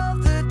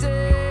of the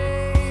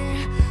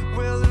day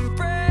will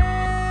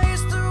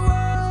embrace the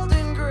world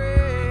in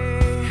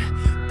gray.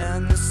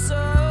 And the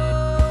sun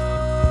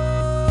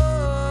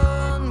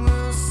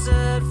will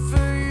set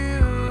for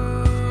you.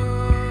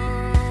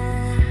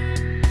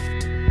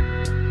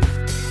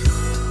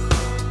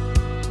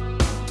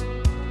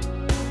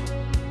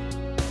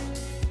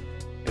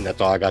 And that's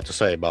all I got to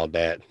say about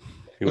that.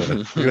 You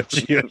want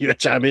to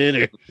chime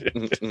in?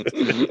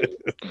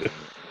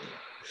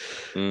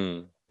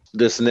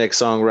 This next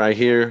song right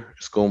here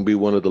is going to be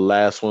one of the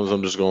last ones.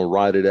 I'm just going to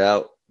write it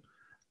out.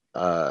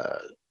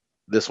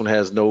 This one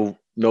has no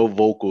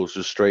vocals,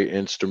 just straight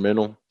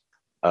instrumental.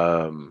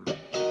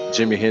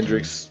 Jimi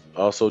Hendrix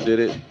also did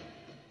it,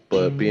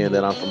 but being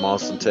that I'm from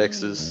Austin,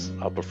 Texas,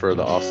 I prefer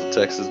the Austin,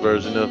 Texas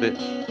version of it.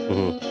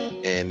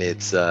 Mm-hmm. And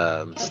it's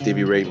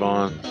Stevie Ray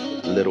Vaughan,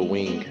 Little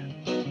Wing.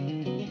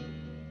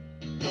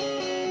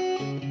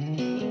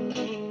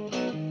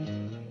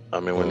 I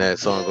mean, when that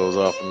song goes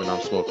off,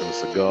 I'm smoking a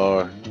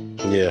cigar.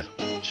 Yeah.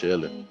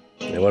 Chilling.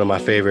 And one of my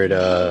favorite,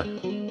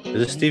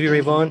 is it Stevie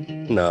Ray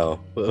Vaughan? No.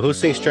 Who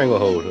sings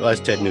Stranglehold? Oh, that's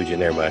Ted Nugent.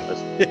 Never mind.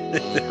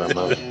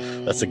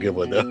 That's a good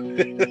one, though.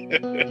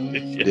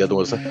 The other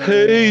one's like,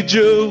 Hey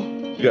Joe.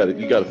 You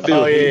gotta feel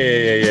Oh,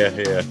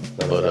 yeah.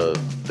 But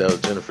that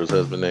was Jennifer's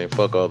husband name.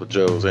 Fuck all the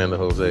Joes and the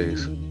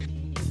Jose's.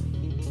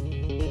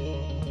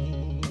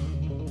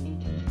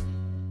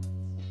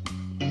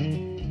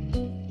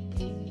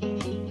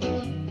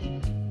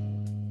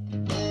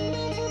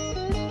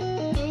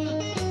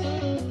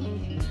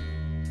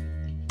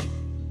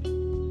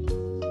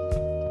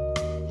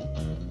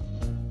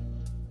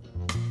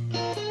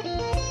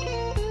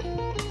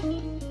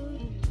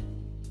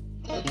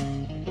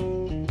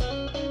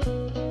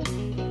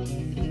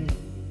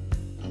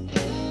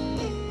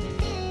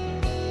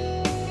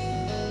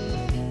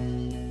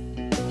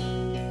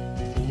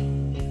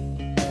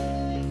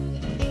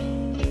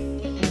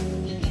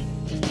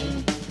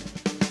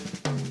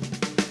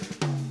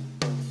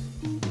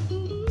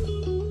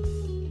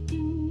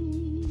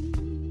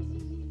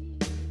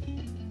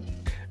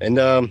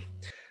 And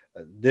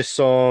this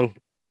song,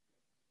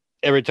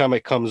 every time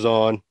it comes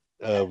on,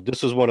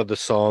 this is one of the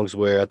songs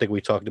where I think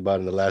we talked about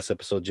in the last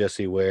episode,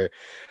 Jesse, where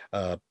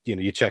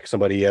you check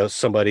somebody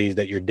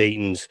that you're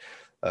dating's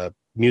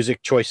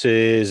music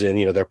choices and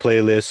their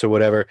playlists or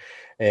whatever,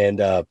 and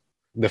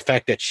the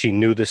fact that she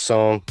knew this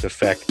song, the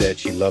fact that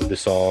she loved the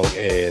song,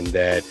 and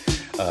that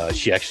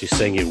she actually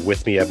sang it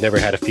with me. I've never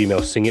had a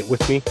female sing it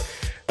with me,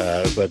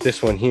 but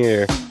this one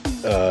here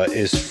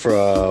is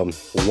from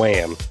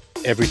Wham,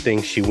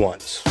 Everything She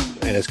Wants,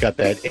 and it's got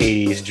that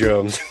 80s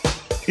drums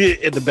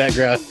in the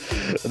background.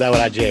 That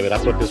one I jam it. I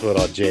put this one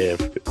on jam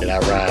and I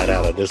ride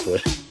out on this one.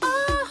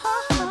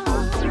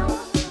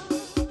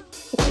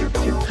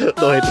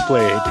 Don't hate to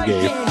play, hate the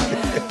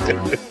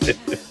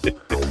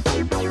game.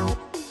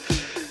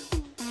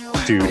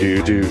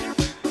 do.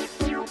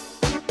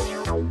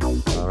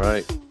 All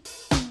right.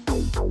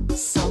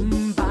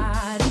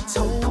 Somebody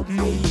told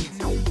me,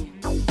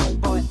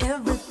 boy,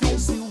 everything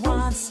she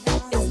wants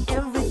is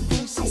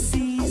everything she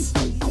sees. I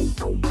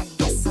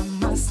guess I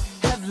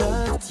must have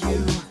loved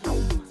you,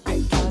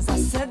 because I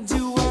said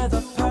you were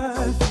the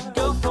perfect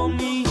girl for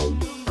me,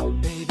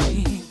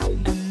 baby.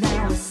 And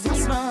now we're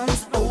 6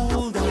 months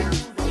older,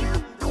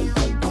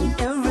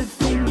 and everything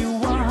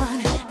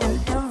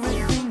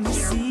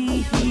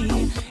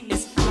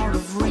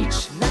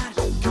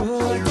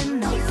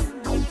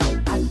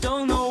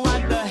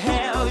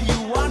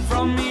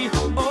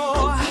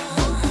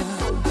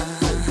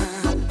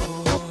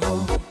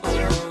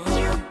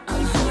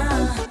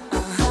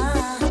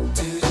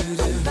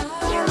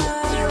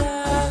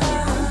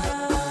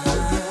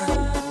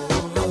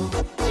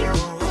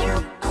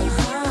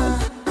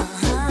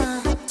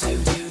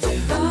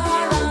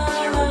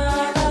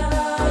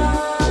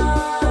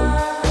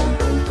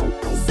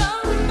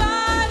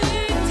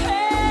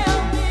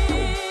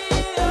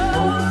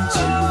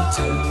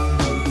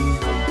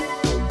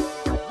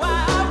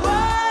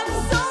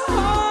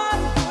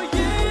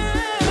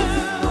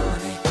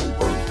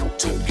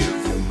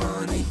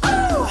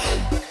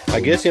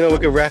guess, we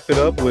could wrap it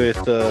up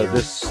with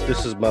this.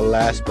 This is my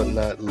last but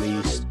not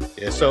least.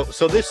 Yeah, so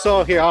this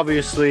song here,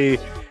 obviously,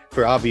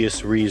 for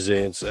obvious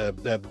reasons,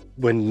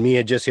 when me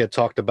and Jesse had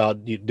talked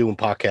about doing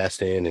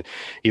podcasting and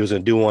he was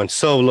going to do one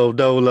solo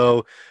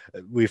dolo,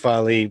 we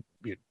finally,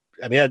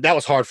 that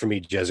was hard for me,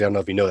 Jesse. I don't know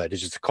if you know that.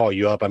 It's just to call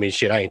you up. I mean,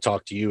 shit, I ain't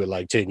talked to you in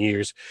like 10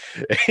 years.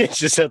 It's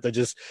just have to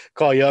just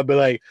call you up and be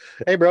like,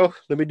 hey, bro,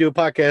 let me do a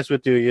podcast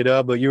with you,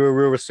 but you were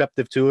real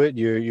receptive to it.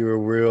 You were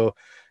real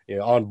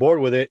on board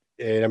with it.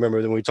 And I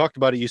remember when we talked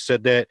about it, you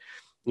said that,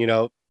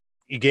 you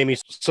gave me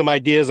some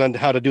ideas on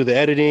how to do the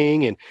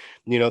editing and,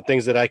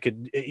 things that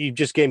you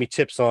just gave me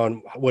tips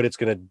on what's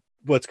going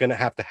to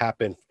have to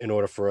happen in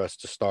order for us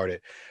to start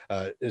it.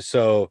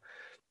 So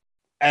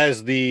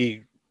as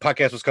the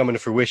podcast was coming to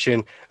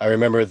fruition, I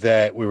remember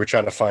that we were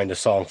trying to find we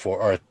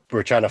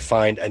were trying to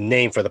find a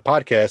name for the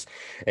podcast,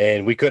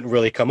 and we couldn't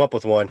really come up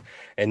with one.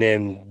 And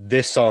then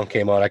this song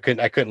came on. I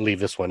couldn't leave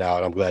this one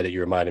out. I'm glad that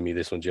you reminded me of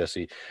this one,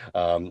 Jesse.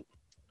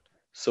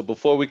 So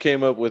before we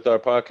came up with our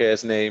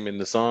podcast name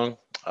and the song,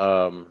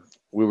 the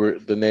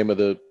name of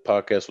the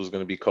podcast was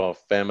going to be called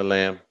Family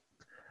Lamb,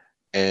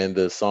 and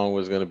the song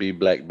was going to be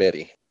Black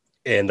Betty.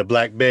 And the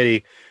Black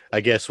Betty,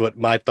 I guess what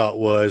my thought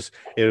was,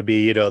 it would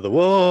be, the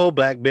whoa,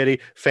 Black Betty,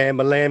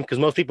 Family Lamb, because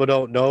most people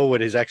don't know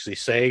what it's actually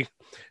saying.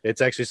 It's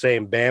actually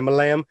saying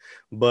Bam-a-lamb,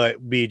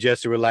 but we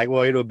just were like,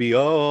 well, it'll be,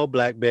 oh,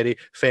 Black Betty,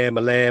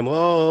 Family Lamb,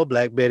 oh,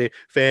 Black Betty,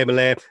 Family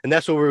Lamb. And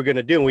that's what we were going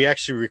to do. And we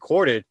actually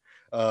recorded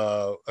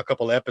a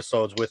couple of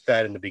episodes with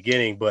that in the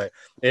beginning, but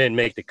it didn't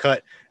make the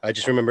cut. I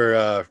just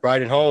remember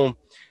riding home,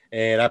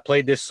 and I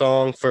played this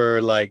song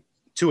for like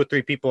 2 or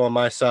 3 people on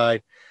my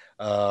side.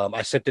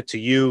 I sent it to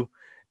you,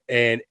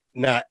 and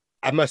I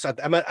must have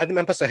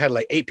had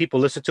like 8 people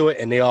listen to it,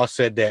 and they all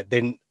said that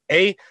they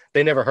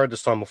never heard the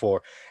song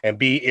before, and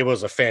B, it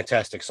was a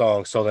fantastic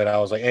song. So then I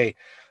was like, hey,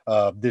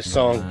 this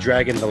song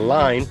Dragging the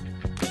Line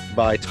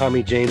by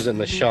Tommy James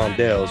and the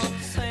Shondells,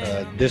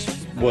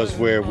 this was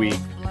where we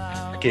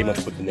came up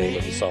with the name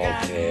of the song,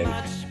 and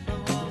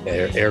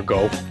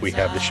ergo we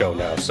have the show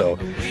now. So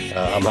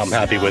I'm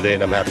happy with it,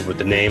 and I'm happy with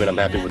the name, and I'm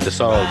happy with the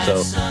song.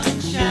 So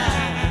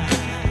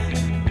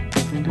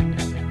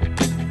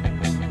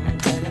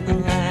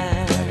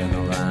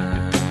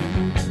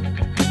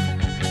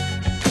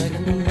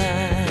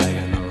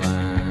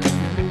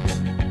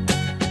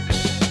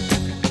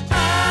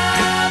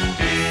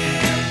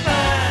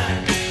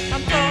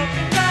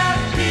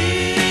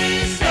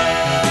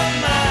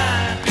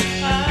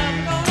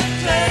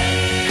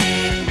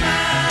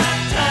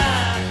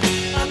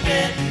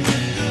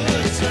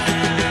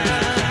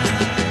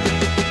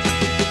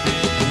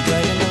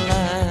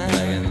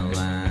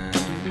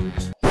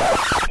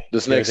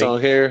This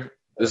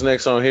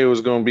next song here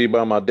was gonna be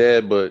by my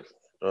dad, but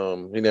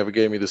he never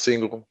gave me the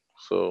single,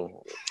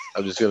 so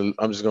I'm just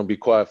gonna be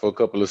quiet for a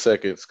couple of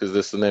seconds because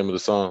that's the name of the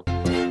song.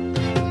 And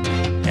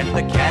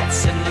the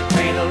cat's in the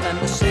cradle and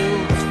the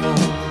silver spoon,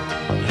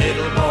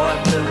 little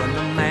boy blue and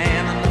the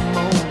man on the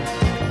moon.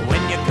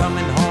 When you're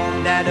coming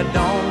home, Daddy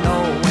don't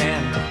know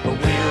when, but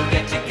we'll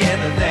get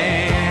together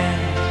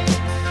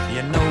then.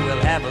 You know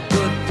we'll have a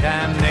good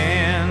time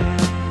then.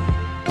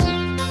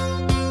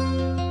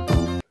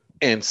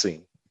 And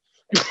scene.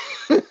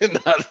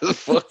 Not as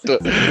fucked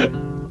up.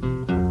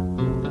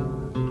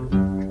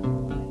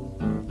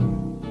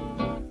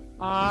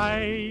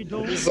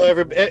 So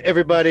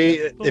everybody,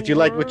 if you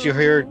like what you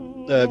heard,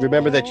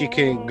 remember that you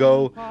can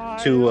go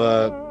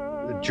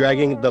to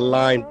Dragging the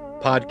Line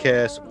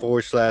podcast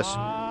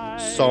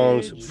 /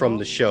 songs from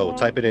the show.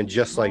 Type it in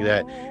just like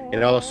that,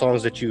 and all the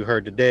songs that you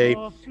heard today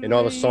and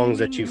all the songs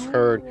that you've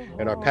heard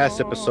in our past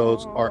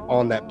episodes are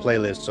on that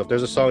playlist. So if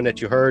there's a song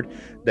that you heard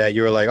that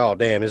you're like, oh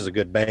damn, this is a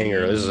good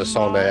banger, this is a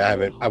song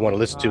that I want to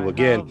listen to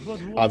again,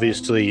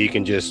 obviously you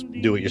can just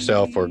do it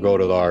yourself or go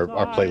to our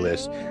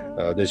playlist.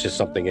 There's just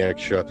something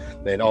extra.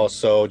 And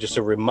also just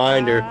a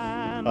reminder,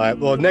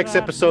 next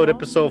episode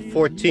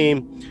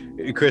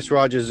 14, Chris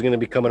Rogers is going to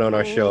be coming on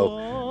our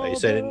show. He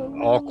said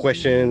all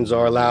questions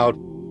are allowed.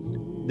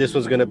 This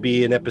was going to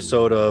be an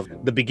episode of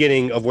the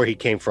beginning of where he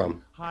came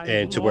from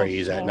and to where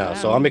he's at now.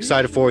 So I'm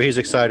excited for it. He's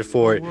excited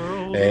for it.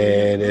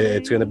 And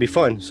it's going to be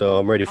fun. So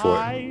I'm ready for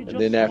it. And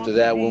then after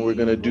that one, we're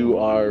going to do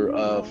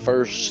our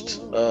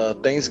first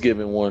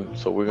Thanksgiving one.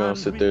 So we're going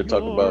to sit there and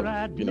talk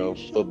about,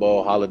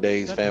 football,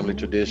 holidays, family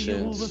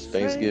traditions,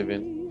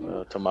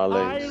 Thanksgiving,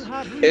 tamales.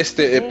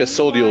 Este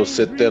episodio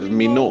se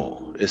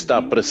terminó.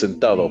 Está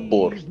presentado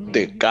por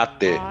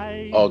Tecate.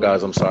 Oh,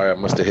 guys, I'm sorry. I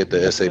must have hit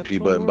the SAP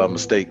button by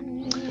mistake.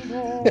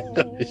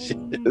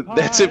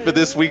 That's it for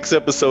this week's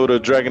episode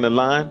of Dragging the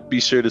Line. Be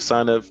sure to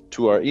sign up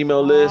to our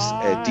email list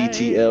at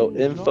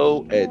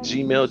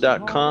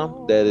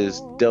dtlinfo@gmail.com. That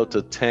is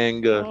Delta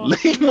Tanga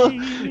Lima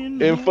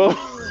info.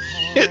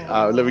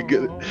 Let me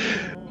get it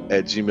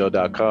at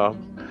gmail.com.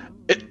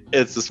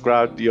 And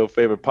subscribe to your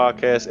favorite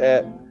podcast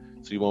app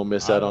so you won't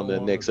miss out on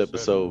the next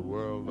episode.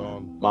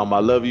 Mom, I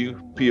love you.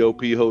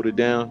 POP, hold it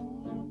down.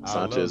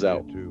 Sanchez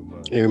out.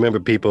 And remember,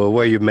 people,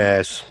 wear your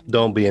mask.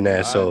 Don't be an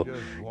asshole.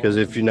 Because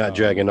if you're not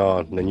dragging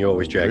on, then you're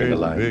always dragging the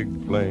line.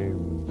 Big flame.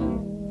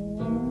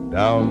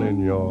 down in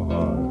your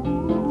heart.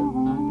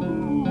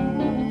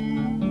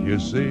 You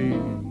see,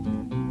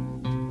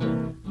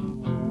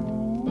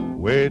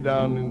 way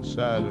down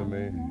inside of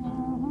me,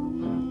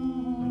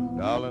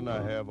 darling,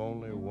 I have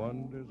only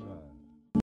one desire.